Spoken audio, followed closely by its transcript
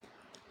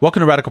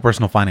Welcome to Radical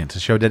Personal Finance, a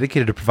show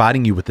dedicated to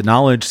providing you with the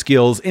knowledge,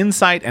 skills,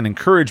 insight, and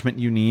encouragement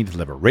you need to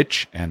live a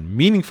rich and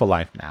meaningful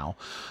life now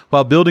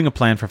while building a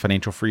plan for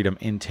financial freedom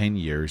in 10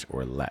 years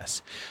or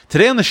less.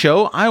 Today on the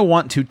show, I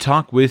want to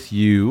talk with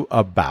you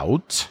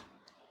about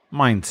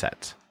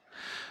mindset.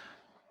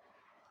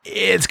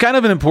 It's kind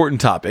of an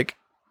important topic,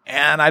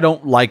 and I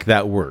don't like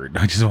that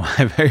word, which is why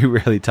I very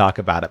rarely talk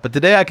about it. But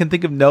today I can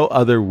think of no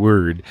other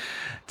word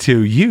to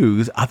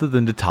use other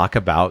than to talk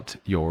about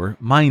your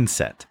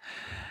mindset.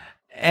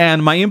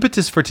 And my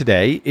impetus for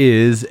today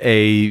is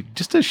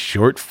just a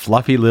short,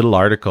 fluffy little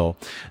article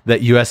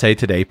that USA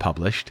Today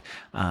published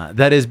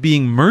that is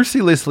being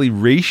mercilessly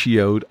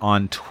ratioed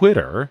on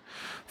Twitter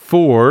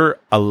for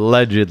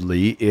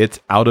allegedly its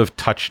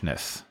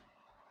out-of-touchness.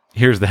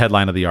 Here's the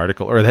headline of the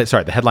article,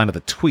 the headline of the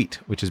tweet,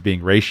 which is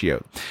being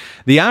ratioed.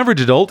 The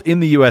average adult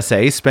in the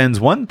USA spends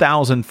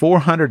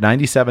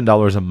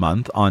 $1,497 a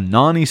month on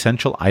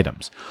non-essential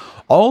items.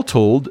 All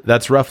told,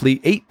 that's roughly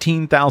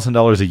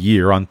 $18,000 a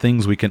year on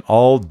things we can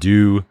all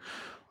do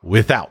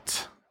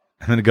without.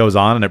 And then it goes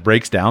on and it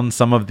breaks down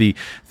some of the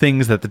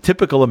things that the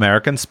typical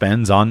American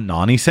spends on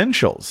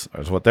non-essentials,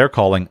 or is what they're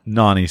calling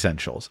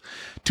non-essentials.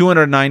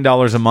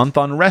 $209 a month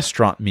on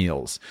restaurant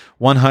meals,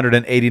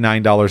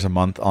 $189 a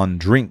month on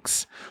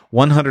drinks,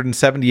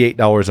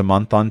 $178 a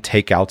month on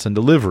takeouts and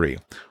delivery,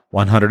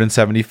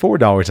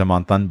 $174 a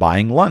month on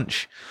buying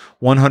lunch,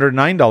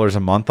 $109 a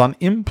month on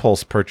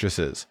impulse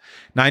purchases,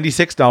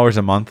 $96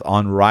 a month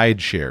on ride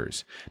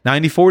shares,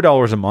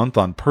 $94 a month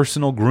on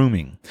personal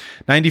grooming,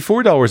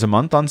 $94 a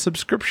month on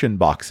subscription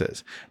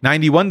boxes,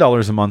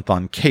 $91 a month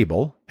on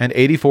cable, and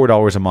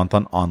 $84 a month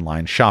on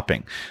online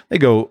shopping. They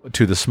go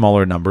to the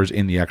smaller numbers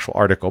in the actual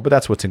article, but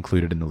that's what's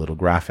included in the little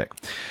graphic.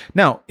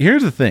 Now,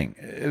 here's the thing.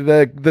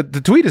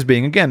 The tweet is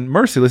being, again,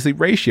 mercilessly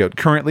ratioed.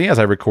 Currently, as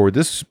I record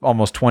this,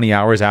 almost 20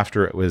 hours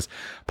after it was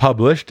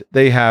published,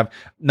 they have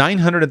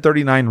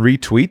 939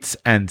 retweets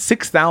and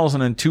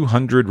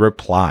 6,200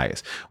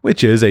 replies,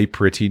 which is a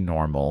pretty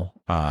normal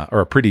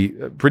or a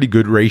pretty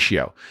good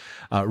ratio.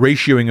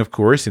 Ratioing, of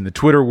course, in the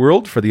Twitter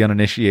world, for the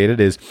uninitiated,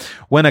 is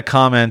when a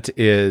comment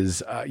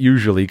is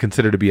usually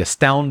considered to be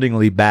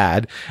astoundingly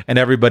bad and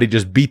everybody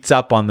just beats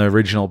up on the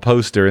original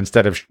poster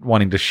instead of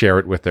wanting to share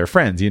it with their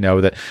friends. You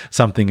know that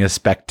something is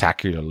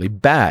spectacularly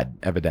bad,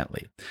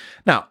 evidently.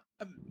 Now,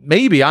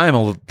 maybe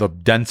I'm the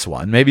dense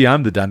one. Maybe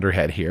I'm the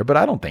dunderhead here, but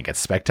I don't think it's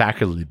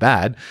spectacularly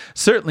bad.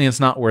 Certainly, it's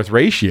not worth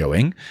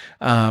ratioing.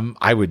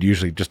 I would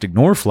usually just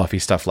ignore fluffy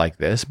stuff like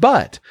this.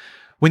 But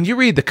when you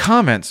read the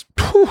comments,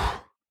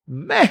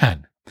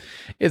 man,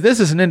 if this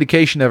is an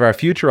indication of our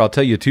future, I'll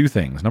tell you two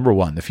things. Number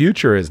one, the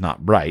future is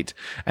not bright.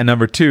 And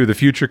number two, the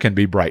future can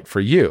be bright for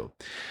you.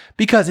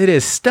 Because it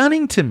is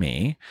stunning to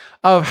me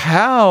of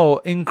how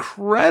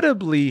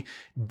incredibly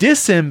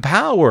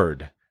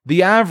disempowered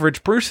the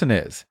average person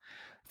is.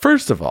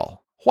 First of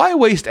all, why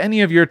waste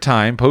any of your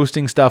time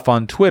posting stuff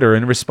on Twitter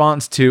in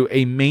response to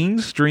a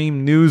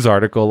mainstream news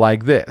article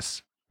like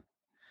this?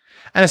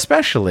 And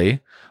especially,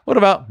 what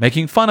about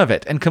making fun of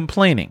it and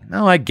complaining?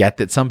 Now, I get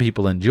that some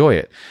people enjoy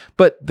it,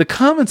 but the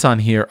comments on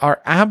here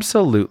are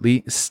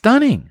absolutely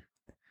stunning.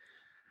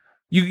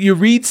 You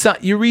read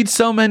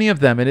so many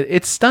of them, and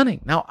it's stunning.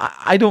 Now,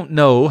 I don't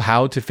know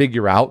how to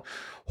figure out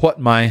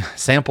what my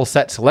sample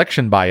set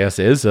selection bias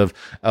is of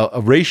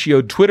a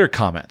ratioed Twitter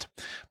comment.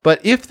 But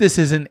if this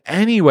is in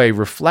any way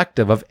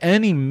reflective of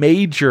any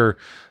major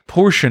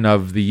portion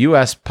of the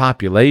U.S.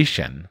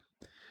 population,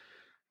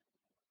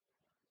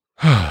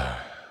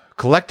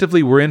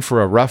 collectively, we're in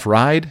for a rough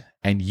ride,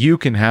 and you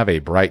can have a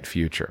bright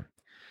future.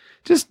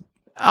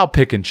 I'll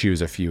pick and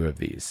choose a few of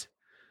these.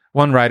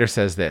 One writer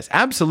says this: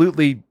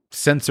 absolutely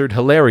censored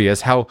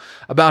hilarious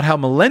about how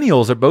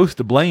millennials are both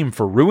to blame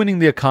for ruining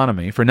the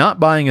economy, for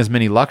not buying as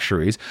many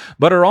luxuries,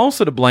 but are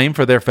also to blame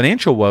for their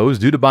financial woes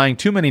due to buying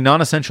too many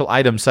non-essential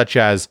items such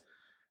as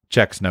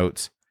checks,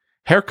 notes,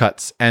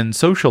 haircuts, and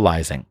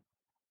socializing.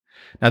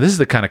 Now, this is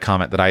the kind of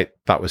comment that I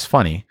thought was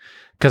funny,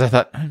 because I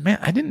thought,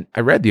 man,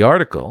 I read the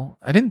article.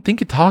 I didn't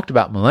think it talked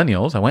about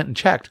millennials. I went and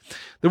checked.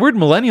 The word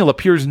millennial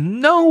appears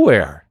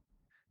nowhere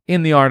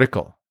in the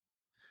article.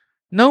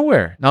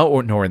 Nowhere.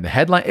 Nor in the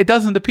headline. It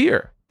doesn't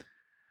appear.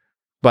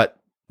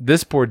 But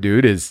this poor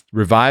dude is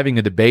reviving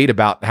a debate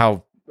about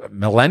how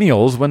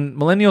millennials, when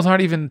millennials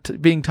aren't even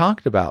being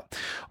talked about.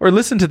 Or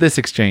listen to this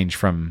exchange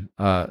from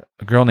a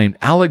girl named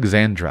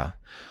Alexandra.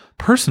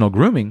 Personal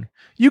grooming.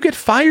 You get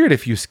fired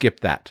if you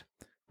skip that.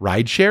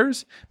 Ride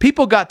shares?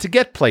 People got to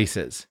get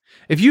places.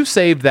 If you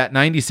saved that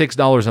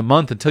 $96 a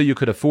month until you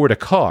could afford a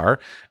car,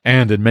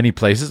 and in many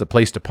places a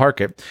place to park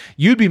it,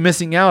 you'd be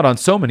missing out on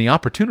so many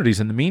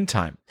opportunities in the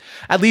meantime.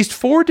 At least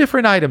 4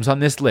 different items on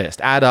this list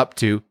add up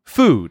to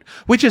food,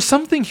 which is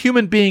something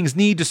human beings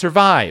need to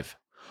survive.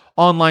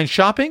 Online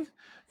shopping?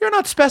 You're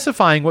not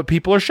specifying what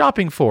people are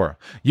shopping for.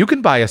 You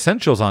can buy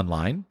essentials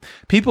online.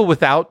 People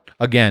without,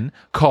 again,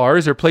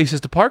 cars or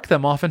places to park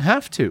them often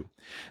have to.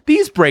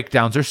 These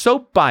breakdowns are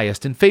so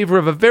biased in favor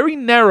of a very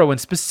narrow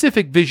and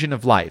specific vision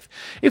of life.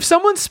 If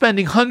someone's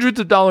spending hundreds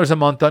of dollars a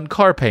month on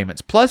car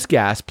payments, plus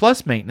gas,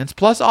 plus maintenance,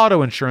 plus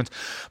auto insurance,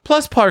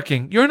 plus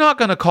parking, you're not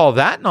going to call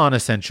that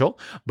non-essential.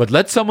 But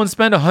let someone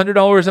spend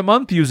 $100 a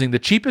month using the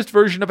cheapest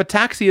version of a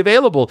taxi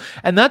available,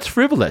 and that's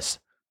frivolous.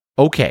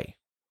 Okay.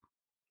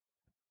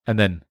 And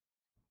then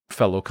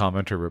fellow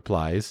commenter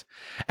replies,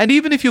 and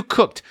even if you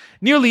cooked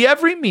nearly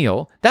every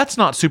meal, that's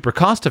not super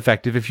cost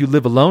effective if you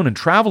live alone and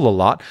travel a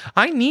lot.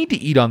 I need to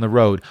eat on the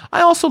road.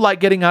 I also like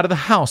getting out of the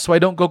house so I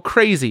don't go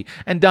crazy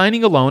and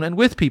dining alone and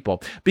with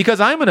people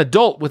because I'm an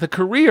adult with a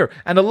career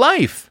and a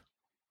life.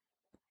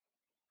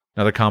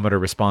 Another commenter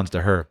responds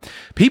to her.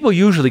 People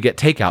usually get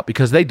takeout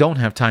because they don't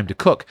have time to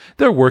cook.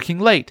 They're working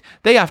late.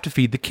 They have to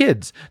feed the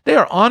kids. They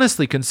are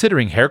honestly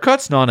considering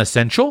haircuts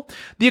non-essential.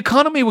 The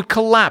economy would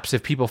collapse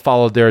if people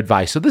followed their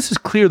advice, so this is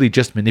clearly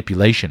just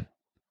manipulation.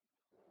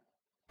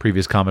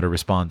 Previous commenter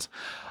responds.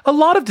 A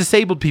lot of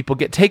disabled people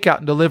get takeout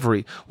and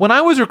delivery. When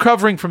I was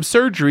recovering from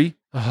surgery,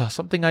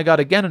 something I got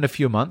again in a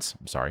few months,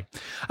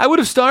 I would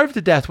have starved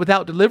to death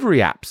without delivery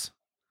apps.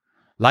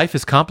 Life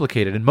is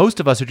complicated, and most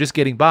of us are just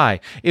getting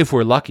by, if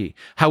we're lucky.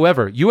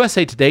 However,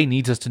 USA Today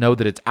needs us to know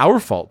that it's our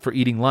fault for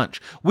eating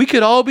lunch. We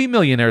could all be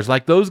millionaires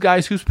like those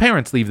guys whose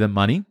parents leave them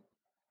money.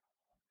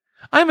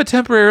 I'm a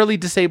temporarily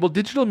disabled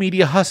digital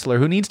media hustler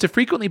who needs to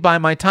frequently buy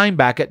my time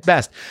back at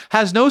best,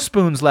 has no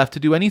spoons left to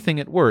do anything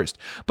at worst.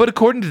 But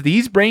according to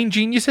these brain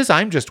geniuses,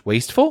 I'm just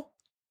wasteful?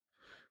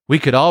 We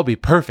could all be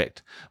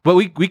perfect, but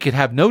we could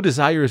have no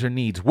desires or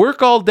needs,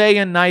 work all day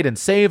and night and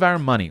save our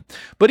money.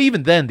 But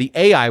even then, the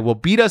AI will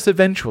beat us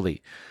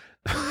eventually.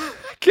 I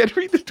can't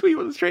read the tweet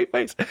with a straight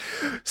face.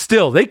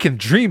 Still, they can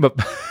dream of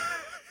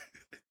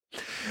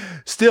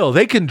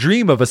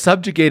a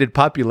subjugated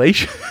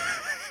population.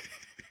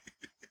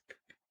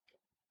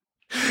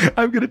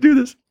 I'm going to do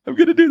this.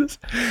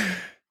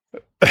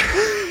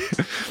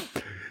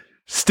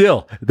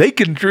 Still, they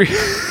can dream...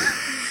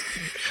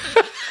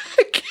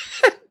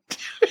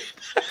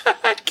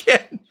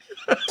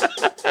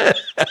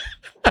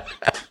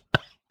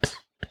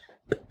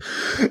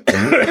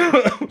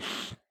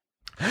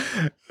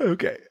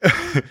 Okay.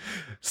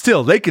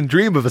 Still, they can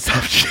dream of a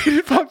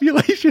subjugated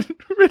population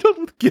riddled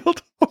with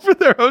guilt over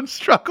their own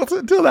struggles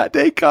until that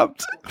day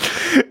comes.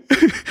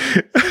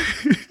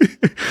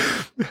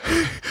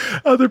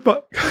 Other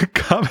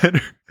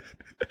commenter.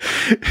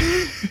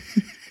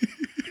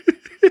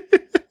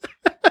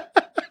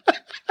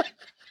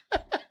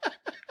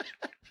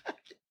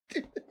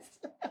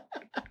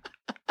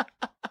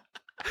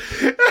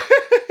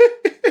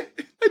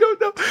 I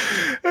don't know.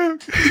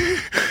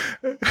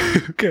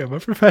 Okay, I'm a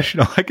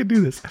professional. I can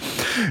do this.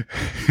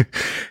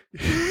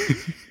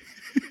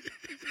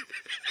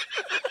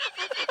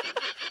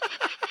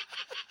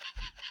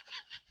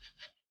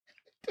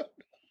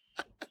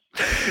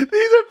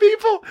 These are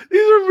people.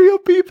 These are real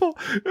people.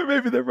 Or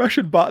maybe they're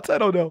Russian bots. I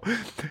don't know.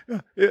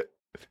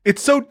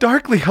 It's so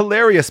darkly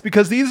hilarious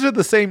because these are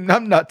the same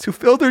numbnuts who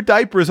fill their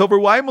diapers over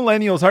why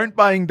millennials aren't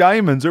buying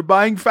diamonds or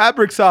buying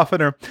fabric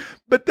softener,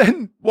 but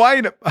then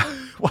whine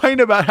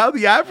about how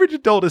the average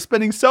adult is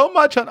spending so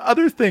much on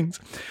other things.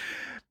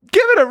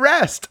 Give it a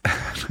rest.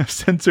 I've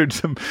censored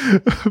some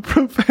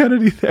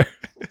profanity there.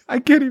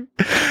 I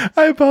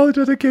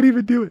apologize. I can't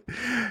even do it.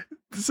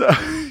 So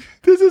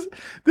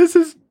this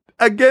is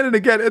again and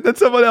again. And then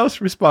someone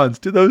else responds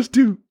to those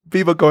two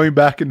people going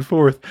back and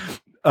forth.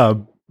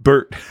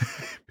 Bert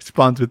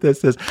responds with this,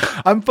 says,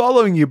 I'm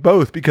following you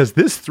both because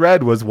this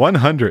thread was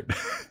 100.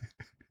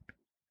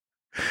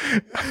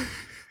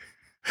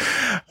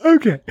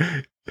 Okay.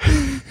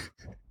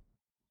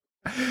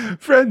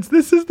 Friends,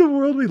 this is the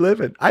world we live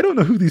in. I don't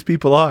know who these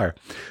people are,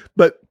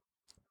 but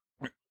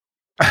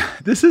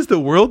this is the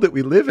world that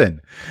we live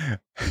in.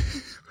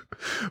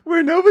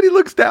 Where nobody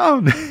looks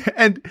down.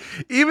 And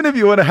even if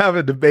you want to have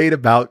a debate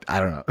about, I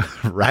don't know,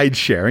 ride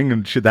sharing,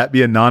 and should that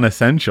be a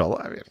non-essential?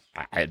 I mean,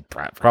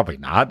 probably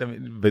not.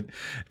 But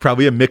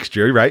probably a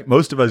mixture, right?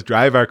 Most of us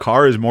drive our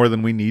cars more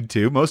than we need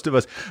to. Most of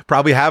us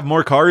probably have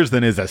more cars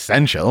than is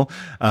essential.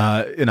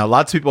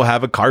 Lots of people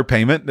have a car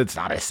payment that's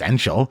not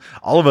essential.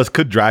 All of us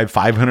could drive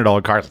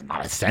 $500 cars,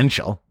 not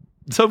essential.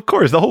 So, of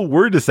course, the whole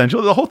word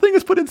essential, the whole thing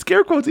is put in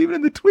scare quotes, even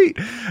in the tweet,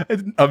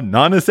 of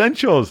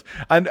non-essentials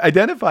and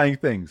identifying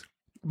things.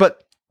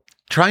 But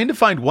trying to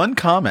find one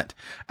comment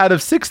out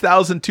of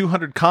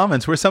 6,200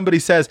 comments where somebody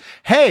says,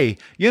 hey,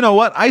 you know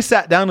what? I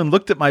sat down and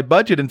looked at my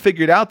budget and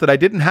figured out that I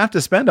didn't have to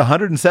spend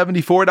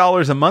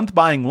 $174 a month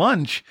buying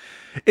lunch.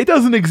 It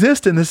doesn't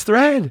exist in this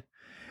thread.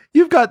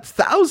 You've got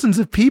thousands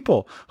of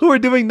people who are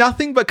doing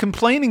nothing but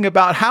complaining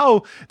about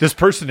how this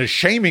person is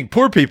shaming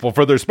poor people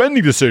for their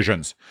spending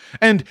decisions.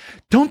 And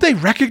don't they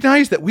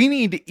recognize that we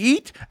need to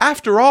eat?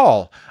 After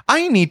all,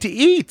 I need to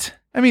eat.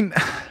 I mean,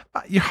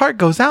 your heart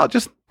goes out.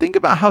 Just think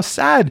about how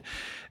sad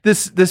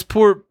this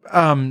poor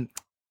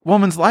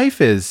woman's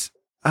life is.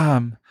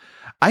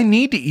 I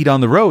need to eat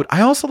on the road. I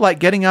also like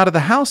getting out of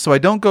the house so I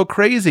don't go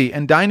crazy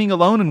and dining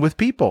alone and with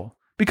people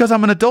because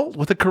I'm an adult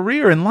with a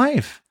career in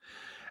life.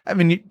 I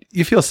mean,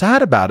 you feel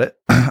sad about it,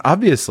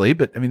 obviously,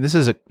 but I mean, this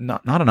is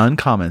not an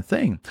uncommon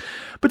thing.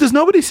 But does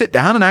nobody sit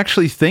down and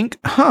actually think,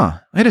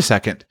 wait a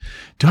second,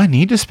 do I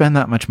need to spend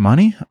that much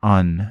money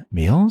on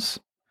meals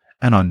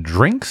and on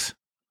drinks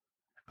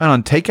and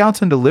on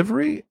takeouts and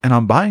delivery and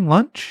on buying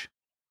lunch?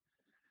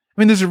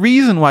 I mean, there's a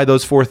reason why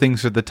those 4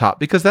 things are the top,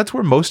 because that's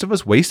where most of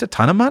us waste a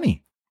ton of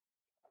money.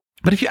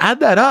 But if you add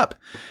that up,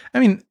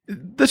 I mean,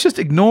 let's just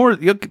ignore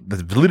the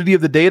validity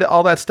of the data,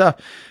 all that stuff.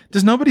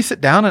 Does nobody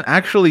sit down and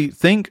actually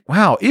think,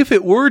 wow, if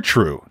it were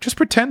true, just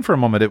pretend for a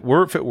moment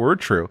if it were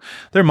true,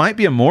 there might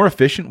be a more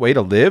efficient way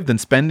to live than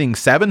spending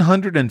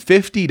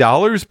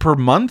 $750 per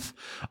month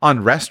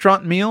on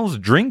restaurant meals,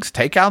 drinks,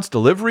 takeouts,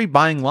 delivery,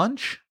 buying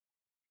lunch?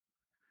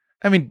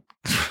 I mean,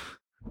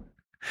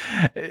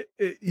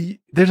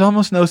 there's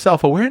almost no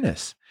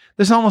self-awareness.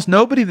 There's almost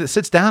nobody that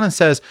sits down and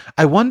says,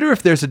 I wonder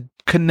if there's a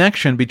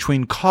connection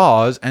between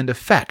cause and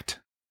effect.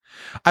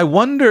 I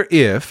wonder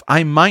if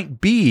I might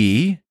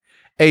be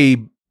a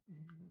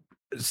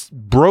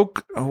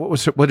broke,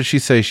 what did she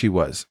say she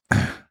was?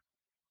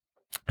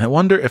 I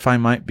wonder if I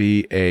might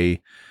be a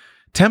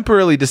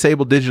temporarily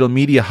disabled digital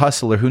media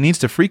hustler who needs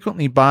to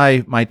frequently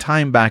buy my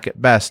time back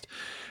at best.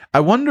 I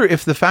wonder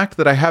if the fact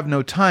that I have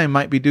no time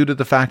might be due to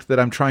the fact that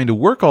I'm trying to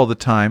work all the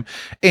time,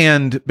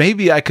 and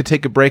maybe I could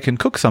take a break and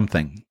cook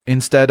something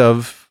instead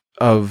of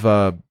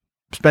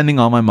spending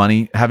all my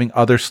money having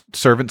other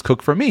servants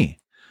cook for me.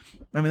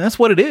 I mean, that's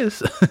what it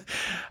is.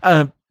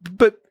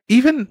 But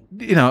even,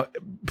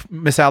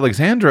 Miss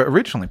Alexandra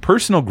originally,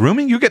 personal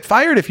grooming, you get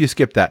fired if you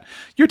skip that.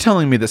 You're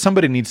telling me that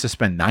somebody needs to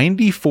spend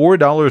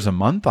 $94 a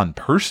month on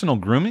personal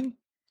grooming?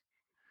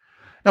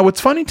 Now,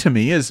 what's funny to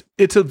me is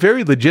it's a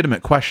very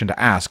legitimate question to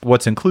ask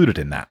what's included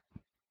in that.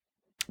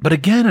 But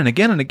again and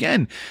again and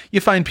again,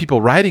 you find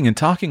people writing and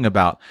talking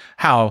about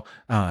how,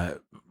 I'm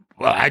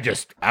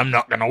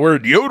not going to wear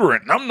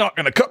deodorant and I'm not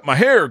going to cut my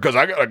hair because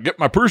I got to get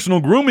my personal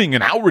grooming,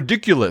 and how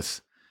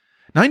ridiculous.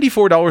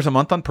 $94 a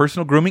month on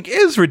personal grooming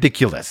is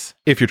ridiculous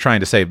if you're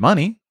trying to save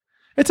money.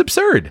 It's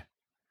absurd.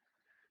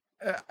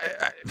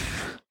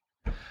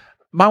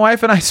 My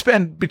wife and I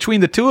spend,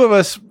 between the two of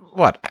us,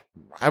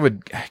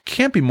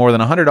 can't be more than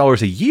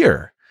 $100 a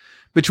year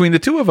between the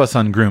two of us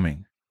on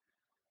grooming.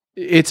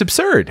 It's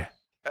absurd.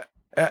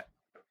 Now,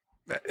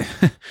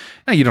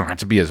 you don't have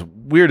to be as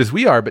weird as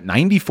we are, but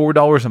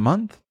 $94 a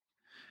month?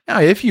 Now,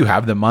 if you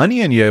have the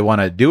money and you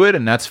want to do it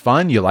and that's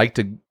fun, you like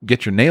to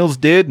get your nails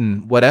did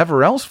and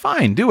whatever else,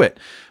 fine, do it.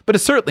 But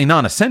it's certainly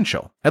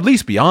non-essential. At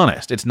least be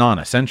honest, it's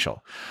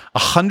non-essential.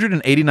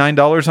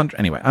 $189 on...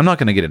 Anyway, I'm not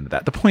going to get into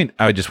that. The point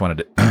I just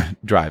wanted to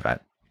drive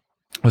at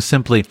was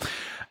simply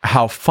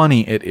how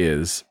funny it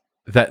is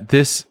that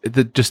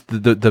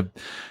the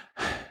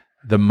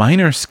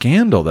minor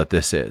scandal that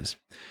this is,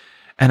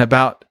 and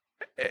about,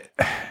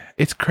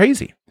 it's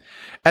crazy.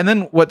 And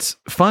then what's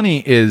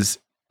funny is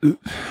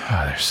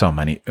there's so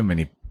many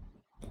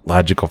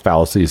logical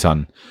fallacies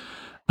on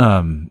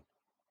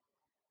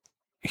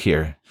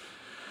here.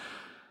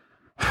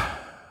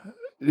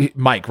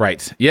 Mike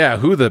writes, yeah,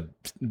 who the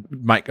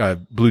Mike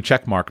blue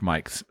checkmark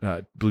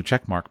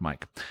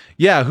Mike.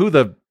 Yeah, who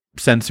the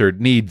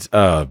censored needs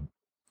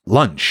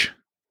lunch?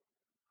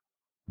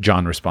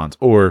 John responds,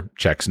 or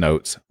checks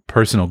notes,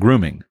 personal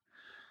grooming.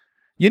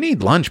 You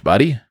need lunch,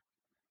 buddy.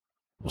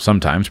 Well,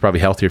 sometimes, probably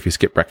healthier if you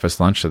skip breakfast,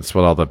 lunch. That's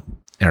what all the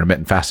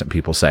intermittent fasting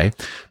people say.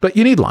 But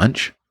you need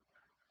lunch.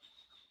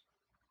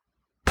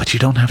 But you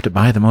don't have to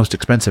buy the most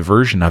expensive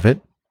version of it.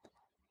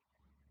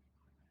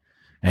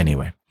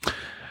 Anyway,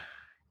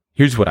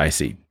 here's what I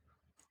see.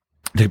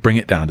 To bring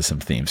it down to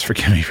some themes.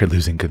 Forgive me for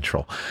losing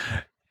control.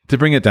 To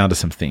bring it down to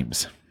some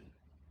themes.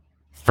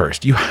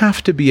 First, you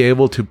have to be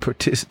able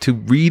to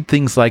read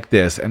things like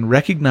this and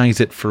recognize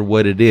it for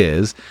what it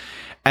is,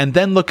 and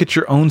then look at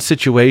your own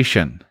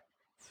situation.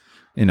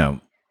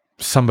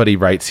 Somebody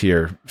writes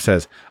here,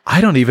 says,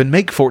 I don't even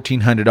make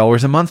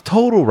 $1,400 a month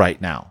total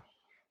right now.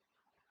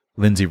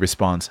 Lindsay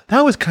responds,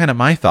 that was kind of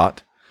my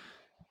thought.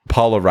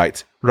 Paula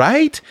writes,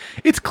 right?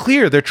 It's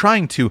clear they're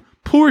trying to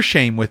poor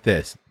shame with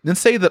this and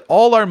say that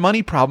all our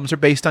money problems are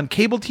based on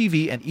cable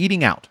TV and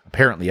eating out,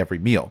 apparently every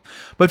meal.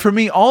 But for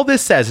me, all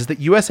this says is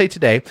that USA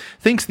Today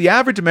thinks the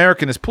average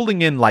American is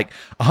pulling in like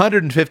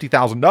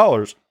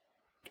 $150,000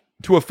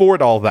 to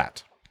afford all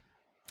that.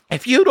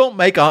 If you don't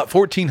make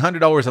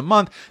 $1,400 a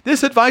month,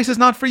 this advice is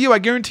not for you. I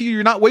guarantee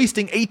you're not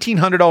wasting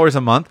 $1,800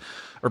 a month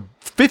or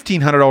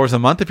 $1,500 a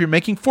month if you're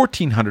making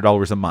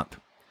 $1,400 a month.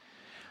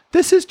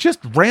 This is just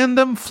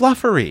random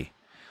fluffery.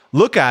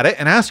 Look at it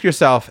and ask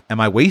yourself, am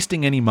I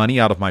wasting any money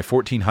out of my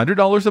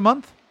 $1,400 a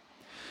month?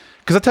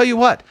 Because I'll tell you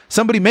what,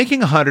 somebody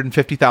making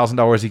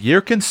 $150,000 a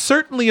year can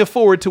certainly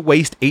afford to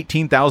waste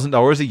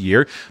 $18,000 a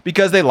year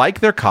because they like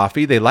their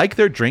coffee, they like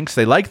their drinks,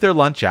 they like their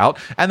lunch out,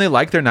 and they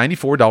like their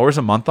 $94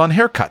 a month on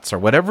haircuts or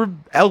whatever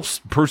else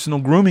personal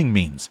grooming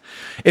means.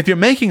 If you're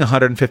making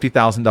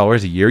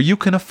 $150,000 a year, you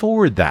can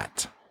afford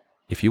that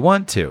if you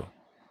want to.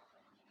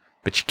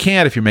 But you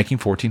can't if you're making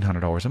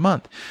 $1,400 a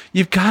month.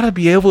 You've got to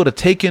be able to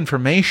take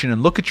information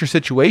and look at your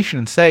situation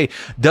and say,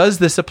 does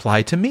this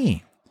apply to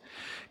me?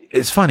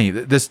 it's funny,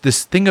 this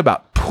thing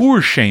about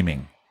poor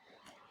shaming.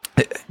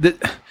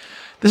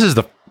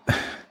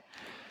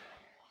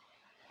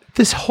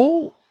 This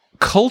whole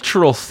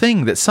cultural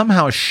thing that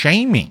somehow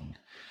shaming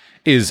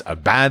is a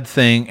bad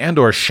thing and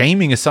or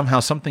shaming is somehow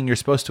something you're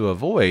supposed to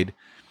avoid.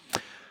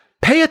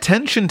 Pay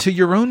attention to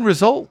your own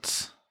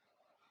results.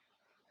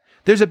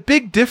 There's a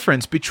big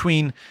difference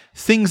between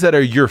things that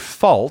are your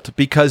fault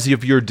because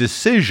of your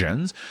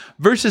decisions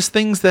versus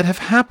things that have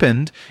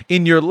happened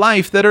in your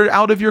life that are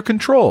out of your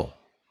control.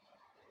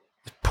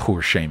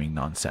 Poor shaming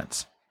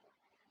nonsense.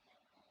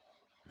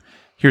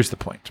 Here's the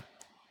point.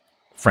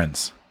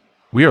 Friends,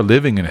 we are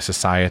living in a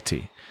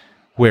society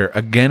where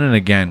again and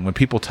again, when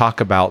people talk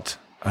about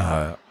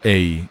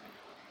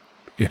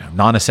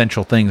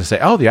non-essential things and say,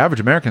 oh, the average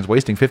American is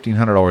wasting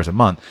 $1,500 a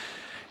month,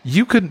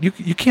 you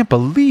can't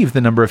believe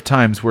the number of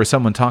times where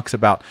someone talks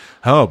about,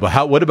 oh,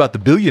 but what about the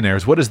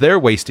billionaires? What is their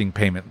wasting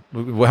payment?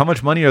 How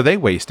much money are they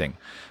wasting?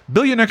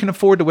 Billionaire can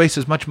afford to waste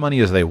as much money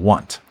as they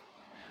want.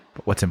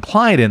 But what's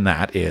implied in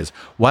that is,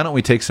 why don't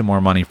we take some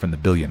more money from the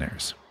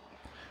billionaires?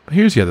 But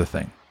here's the other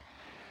thing.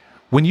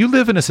 When you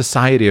live in a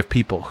society of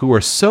people who are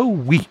so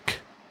weak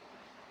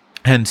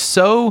and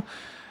so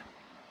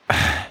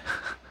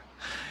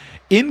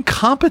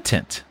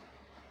incompetent.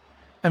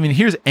 I mean,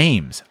 here's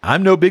Ames.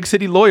 I'm no big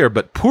city lawyer,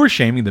 but poor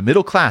shaming the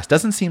middle class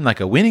doesn't seem like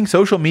a winning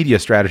social media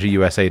strategy,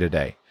 USA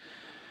Today.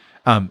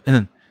 And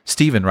then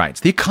Stephen writes,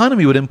 the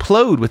economy would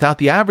implode without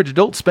the average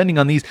adult spending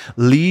on these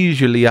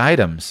leisurely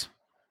items.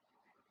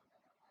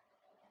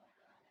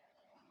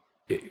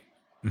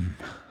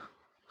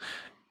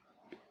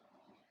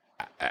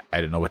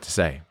 I don't know what to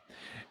say.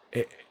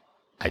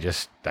 I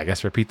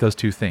guess repeat those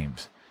two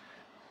themes.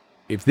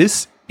 If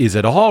this is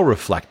at all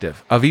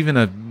reflective of even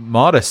a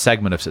modest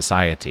segment of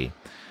society,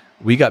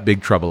 we got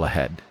big trouble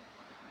ahead.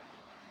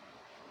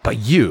 But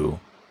you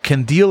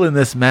can deal in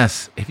this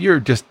mess if you're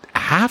just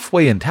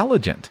halfway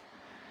intelligent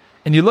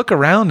and you look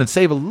around and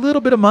save a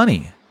little bit of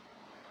money.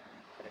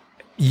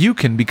 You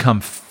can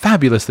become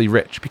fabulously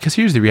rich, because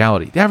here's the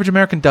reality. The average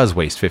American does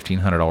waste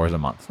 $1,500 a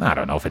month. I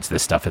don't know if it's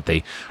this stuff that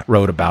they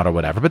wrote about or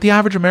whatever, but the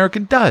average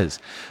American does.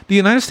 The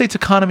United States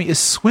economy is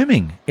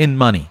swimming in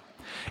money.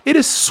 It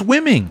is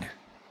swimming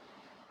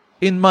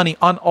in money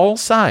on all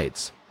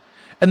sides.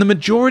 And the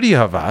majority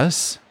of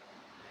us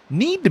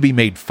need to be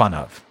made fun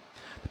of.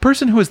 The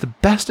person who is the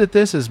best at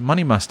this is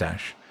Money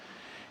Mustache.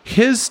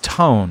 His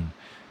tone,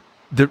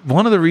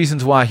 one of the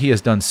reasons why he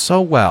has done so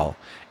well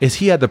is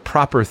he had the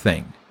proper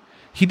thing.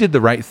 He did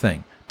the right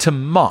thing to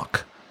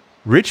mock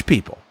rich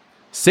people,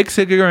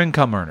 six-figure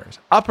income earners,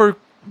 upper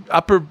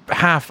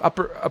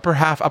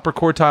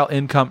quartile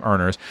income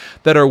earners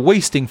that are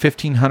wasting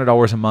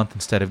 $1,500 a month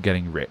instead of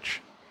getting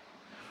rich.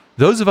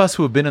 Those of us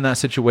who have been in that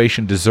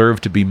situation deserve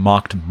to be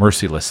mocked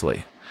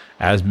mercilessly,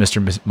 as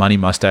Mr. Money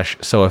Mustache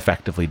so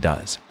effectively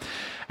does.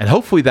 And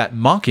hopefully that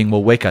mocking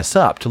will wake us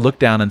up to look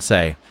down and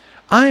say,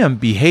 I am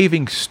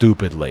behaving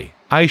stupidly.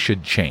 I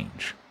should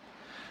change.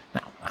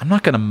 Now, I'm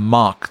not going to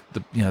mock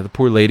the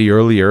poor lady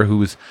earlier who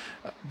was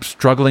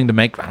struggling to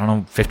make,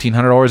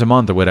 $1,500 a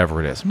month or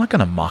whatever it is. I'm not going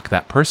to mock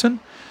that person.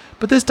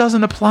 But this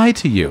doesn't apply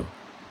to you.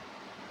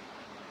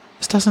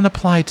 This doesn't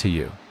apply to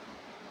you.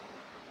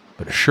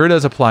 But it sure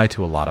does apply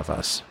to a lot of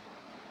us.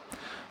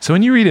 So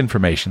when you read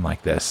information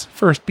like this,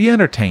 first, be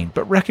entertained,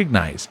 but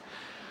recognize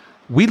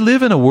we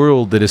live in a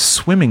world that is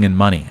swimming in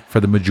money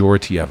for the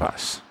majority of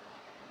us.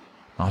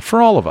 Not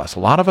for all of us. A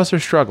lot of us are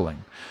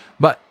struggling.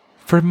 But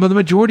for the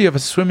majority of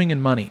us, swimming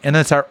in money. And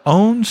it's our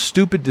own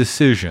stupid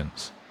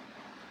decisions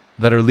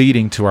that are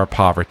leading to our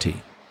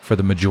poverty for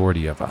the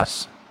majority of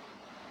us.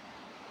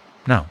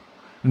 Now,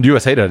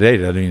 USA Today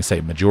doesn't even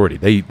say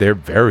majority. They're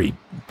very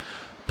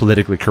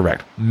politically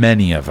correct.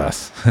 Many of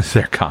us is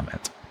their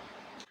comment.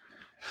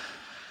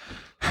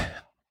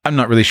 I'm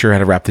not really sure how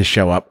to wrap this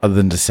show up other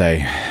than to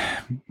say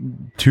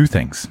two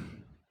things.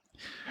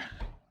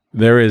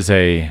 There is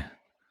a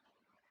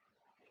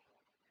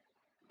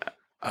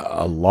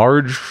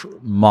large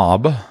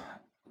mob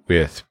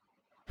with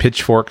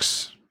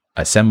pitchforks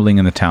assembling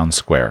in the town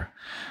square.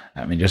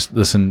 I mean, just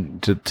listen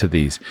to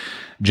these.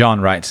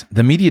 John writes,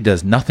 the media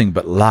does nothing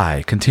but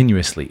lie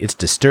continuously. It's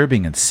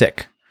disturbing and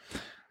sick.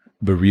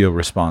 Barrio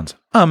responds,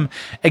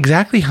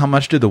 exactly how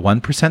much do the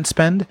 1%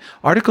 spend?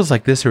 Articles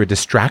like this are a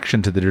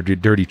distraction to the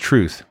dirty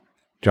truth.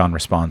 John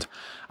responds,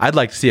 I'd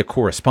like to see a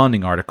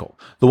corresponding article.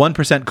 The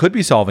 1% could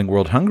be solving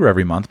world hunger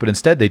every month, but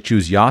instead they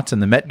choose yachts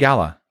and the Met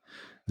Gala.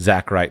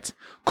 Zach writes,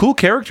 cool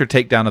character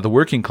takedown of the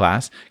working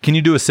class. Can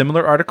you do a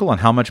similar article on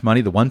how much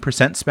money the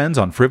 1% spends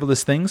on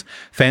frivolous things?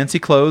 Fancy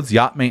clothes,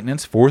 yacht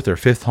maintenance, fourth or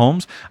fifth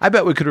homes? I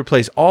bet we could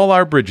replace all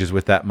our bridges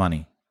with that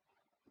money.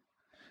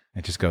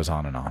 It just goes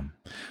on and on.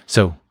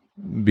 So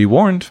be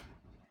warned.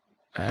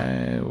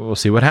 We'll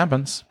see what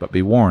happens, but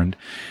be warned.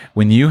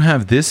 When you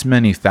have this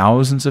many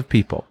thousands of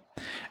people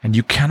and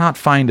you cannot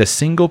find a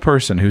single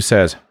person who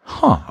says,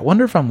 I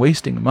wonder if I'm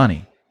wasting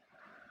money.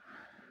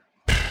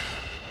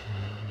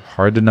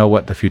 Hard to know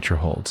what the future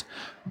holds.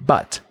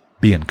 But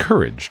be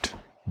encouraged,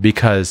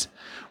 because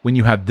when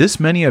you have this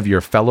many of your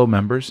fellow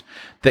members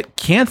that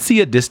can't see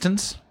a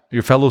distance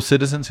your fellow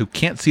citizens who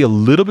can't see a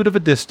little bit of a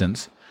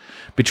distance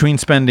between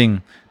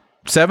spending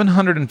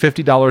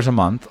 $750 a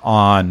month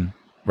on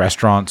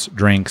restaurants,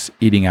 drinks,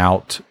 eating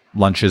out,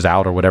 lunches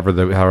out, or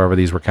however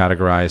these were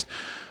categorized,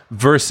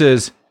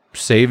 versus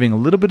saving a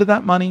little bit of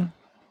that money?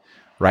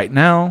 Right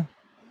now,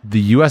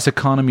 the U.S.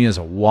 economy is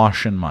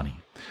awash in money.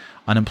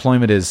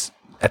 Unemployment is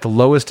at the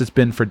lowest it's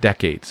been for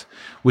decades,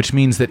 which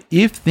means that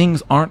if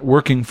things aren't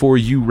working for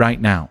you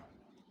right now,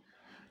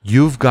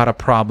 you've got a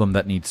problem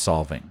that needs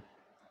solving.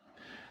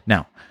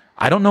 Now,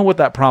 I don't know what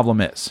that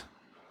problem is.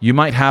 You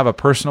might have a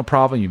personal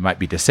problem. You might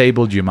be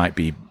disabled. You might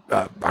be,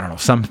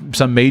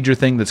 some major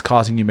thing that's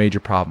causing you major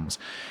problems.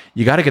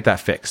 You got to get that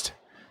fixed,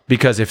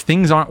 because if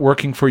things aren't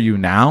working for you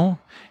now,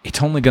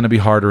 it's only going to be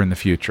harder in the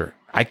future.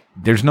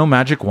 There's no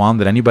magic wand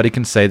that anybody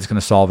can say that's going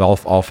to solve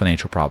all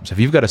financial problems. If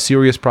you've got a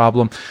serious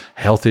problem,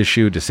 health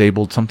issue,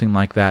 disabled, something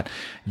like that,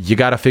 you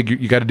got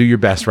to do your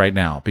best right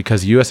now,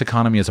 because the U.S.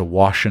 economy is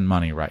awash in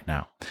money right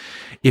now.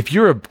 If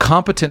you're a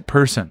competent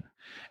person,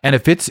 and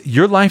if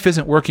your life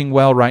isn't working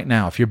well right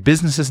now, if your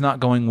business is not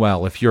going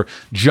well, if your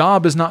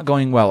job is not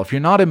going well, if you're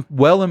not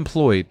well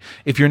employed,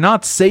 if you're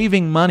not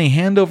saving money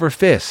hand over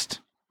fist,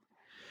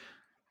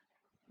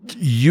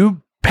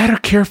 you better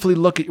carefully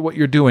look at what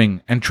you're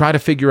doing and try to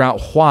figure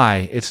out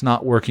why it's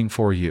not working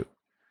for you.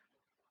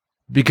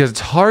 Because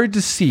it's hard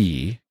to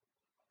see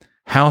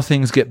how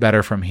things get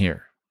better from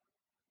here.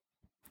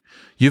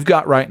 You've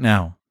got right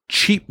now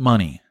cheap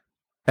money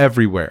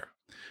everywhere.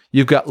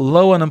 You've got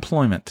low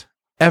unemployment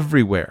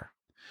everywhere.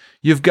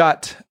 You've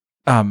got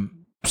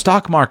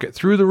stock market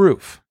through the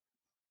roof.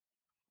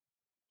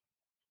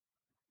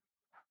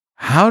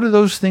 How do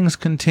those things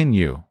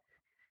continue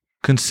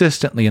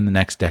consistently in the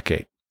next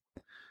decade?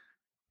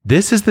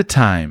 This is the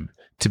time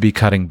to be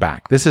cutting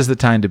back. This is the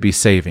time to be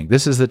saving.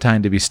 This is the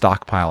time to be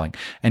stockpiling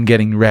and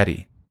getting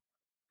ready.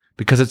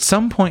 Because at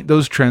some point,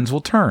 those trends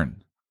will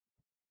turn.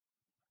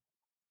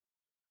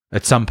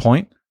 At some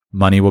point,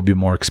 money will be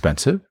more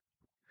expensive.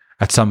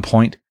 At some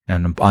point,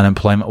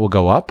 unemployment will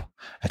go up.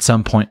 At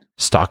some point,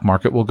 stock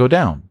market will go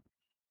down.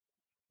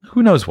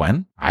 Who knows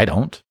when? I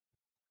don't.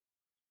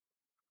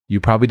 You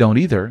probably don't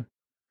either.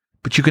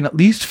 But you can at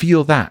least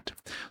feel that.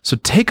 So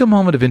take a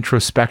moment of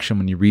introspection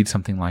when you read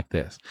something like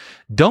this.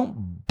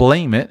 Don't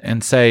blame it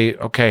and say,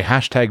 okay,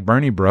 hashtag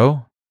Bernie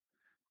bro.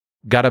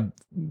 Got to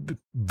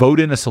vote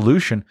in a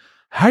solution.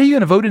 How are you going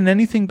to vote in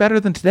anything better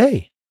than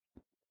today?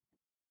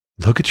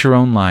 Look at your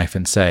own life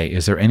and say,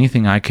 is there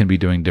anything I can be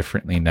doing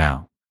differently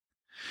now?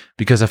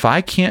 Because if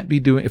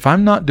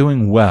I'm not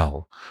doing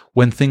well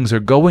when things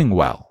are going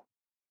well,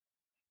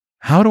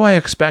 how do I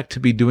expect to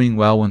be doing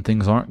well when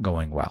things aren't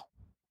going well?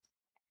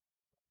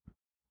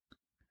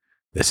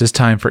 This is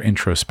time for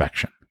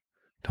introspection.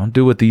 Don't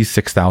do what these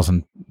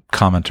 6,000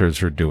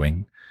 commenters are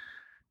doing.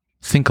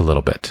 Think a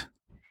little bit.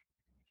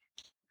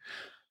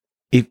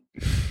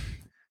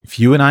 If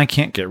you and I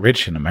can't get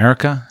rich in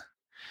America,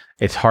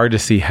 it's hard to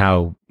see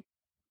how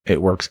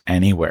it works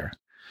anywhere.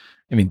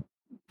 I mean,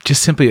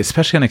 just simply,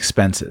 especially on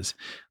expenses.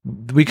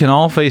 We can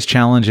all face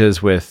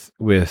challenges with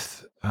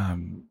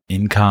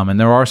income, and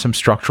there are some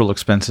structural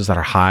expenses that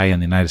are high in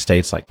the United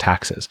States, like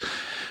taxes.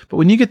 But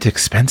when you get to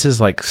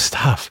expenses like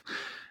stuff,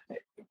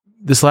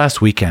 this last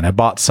weekend, I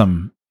bought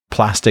some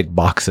plastic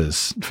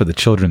boxes for the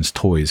children's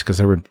toys because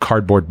they were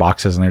cardboard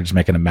boxes and they were just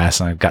making a mess,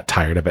 and I got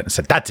tired of it and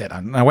said, that's it.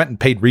 And I went and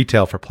paid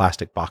retail for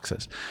plastic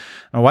boxes.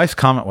 My wife's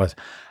comment was,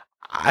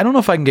 I don't know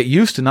if I can get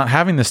used to not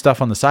having this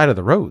stuff on the side of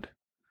the road.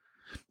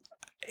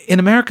 In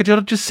America,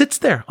 it just sits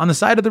there on the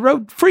side of the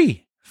road,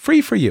 free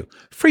for you,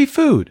 free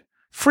food,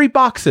 free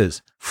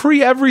boxes,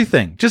 free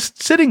everything,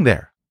 just sitting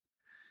there.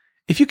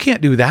 If you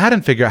can't do that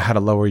and figure out how to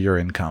lower your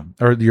income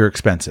or your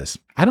expenses,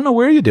 I don't know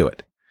where you do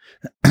it.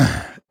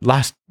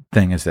 Last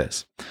thing is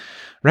this.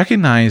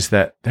 Recognize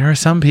that there are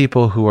some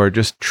people who are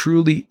just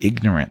truly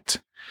ignorant,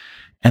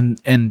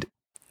 and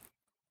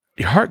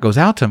your heart goes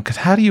out to them, because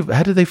how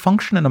do they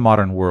function in a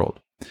modern world?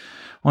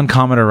 One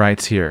commenter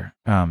writes here,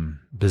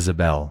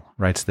 Bizabel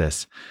writes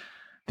this: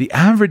 the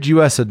average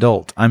U.S.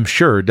 adult, I'm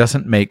sure,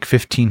 doesn't make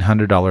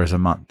 $1,500 a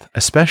month,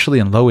 especially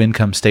in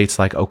low-income states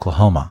like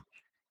Oklahoma.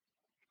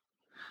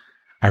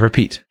 I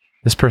repeat,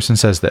 this person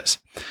says this: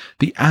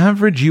 the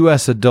average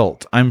U.S.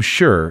 adult, I'm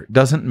sure,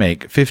 doesn't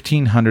make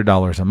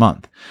 $1,500 a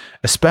month,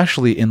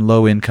 especially in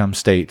low-income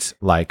states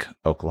like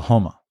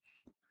Oklahoma.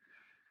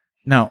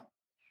 Now,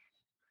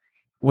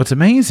 what's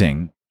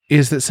amazing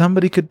is that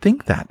somebody could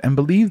think that and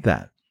believe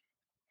that.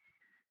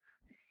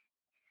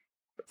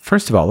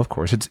 First of all, of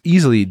course, it's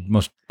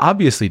most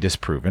obviously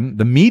disproven.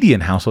 The median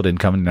household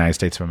income in the United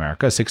States of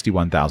America is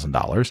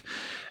 $61,000.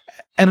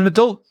 And an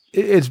adult,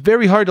 it's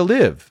very hard to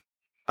live.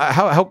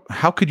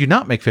 How could you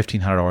not make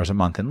 $1,500 a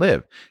month and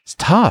live? It's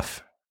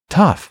tough.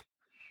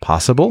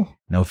 Possible.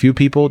 No few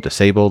people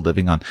disabled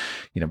living on,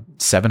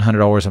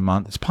 $700 a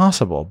month. It's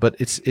possible, but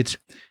it's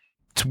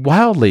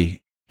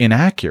wildly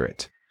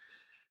inaccurate.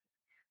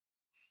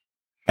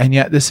 And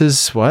yet this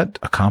is what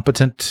a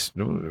competent,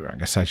 I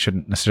guess I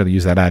shouldn't necessarily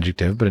use that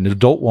adjective, but an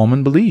adult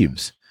woman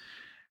believes.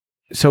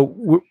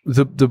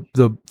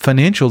 the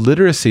financial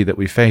literacy that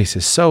we face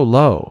is so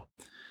low.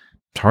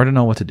 It's hard to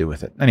know what to do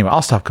with it. Anyway,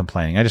 I'll stop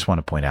complaining. I just want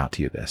to point out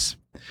to you this.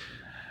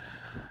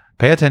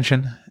 Pay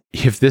attention.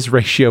 If this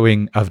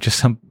ratioing of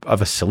just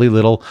of a silly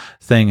little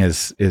thing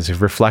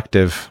is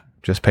reflective,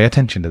 just pay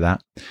attention to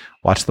that.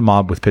 Watch The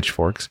Mob with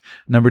pitchforks.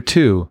 Number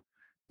 2,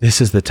 this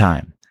is the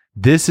time.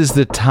 This is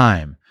the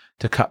time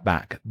to cut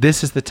back.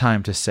 This is the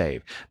time to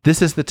save.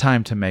 This is the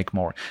time to make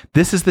more.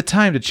 This is the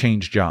time to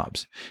change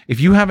jobs. If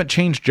you haven't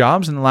changed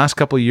jobs in the last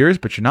couple of years,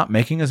 but you're not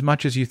making as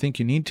much as you think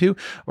you need to,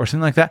 or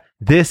something like that,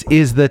 this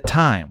is the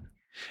time.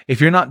 If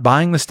you're not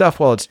buying the stuff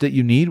that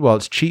you need while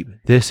it's cheap,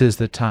 this is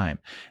the time.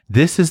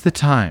 This is the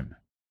time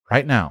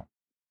right now.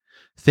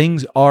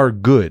 Things are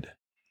good.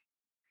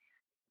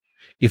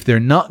 If they're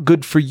not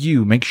good for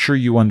you, make sure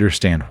you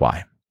understand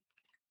why.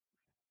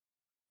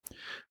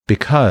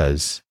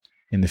 Because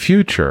in the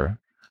future,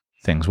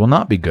 things will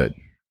not be good.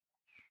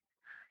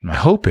 My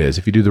hope is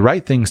if you do the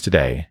right things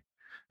today,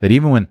 that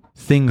even when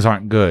things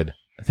aren't good,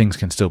 things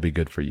can still be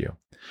good for you.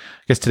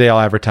 I guess today I'll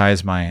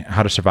advertise my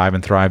How to Survive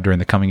and Thrive During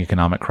the Coming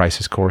Economic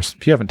Crisis course.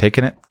 If you haven't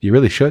taken it, you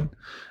really should.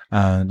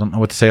 Don't know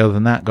what to say other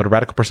than that. Go to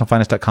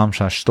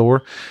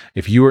radicalpersonalfinance.com/store.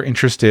 If you are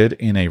interested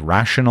in a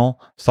rational,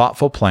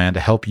 thoughtful plan to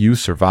help you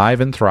survive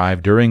and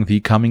thrive during the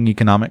coming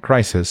economic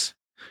crisis,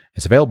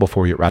 it's available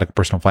for you at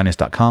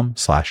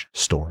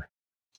radicalpersonalfinance.com/store.